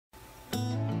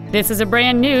This is a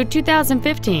brand new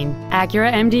 2015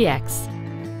 Acura MDX.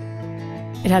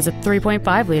 It has a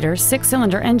 3.5-liter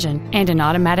six-cylinder engine and an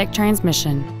automatic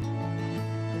transmission.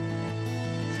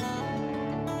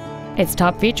 Its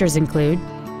top features include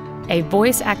a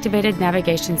voice-activated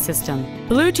navigation system,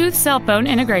 Bluetooth cell phone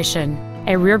integration,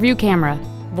 a rear-view camera,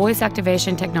 voice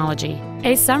activation technology,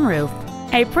 a sunroof,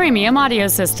 a premium audio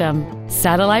system,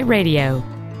 satellite radio,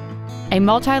 a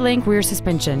multi-link rear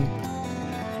suspension,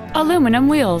 aluminum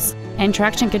wheels, and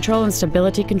traction control and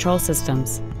stability control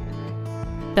systems.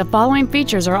 The following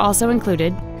features are also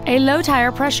included: a low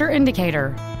tire pressure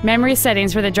indicator, memory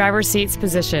settings for the driver's seat's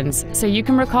positions so you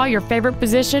can recall your favorite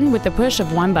position with the push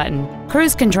of one button,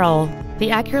 cruise control, the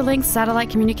AccuLink satellite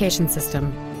communication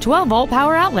system, 12-volt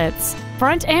power outlets,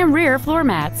 front and rear floor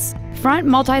mats, front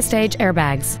multi-stage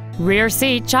airbags, rear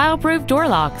seat child-proof door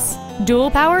locks,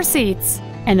 dual power seats,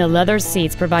 and the leather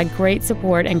seats provide great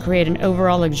support and create an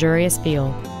overall luxurious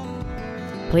feel.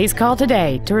 Please call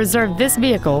today to reserve this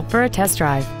vehicle for a test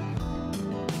drive.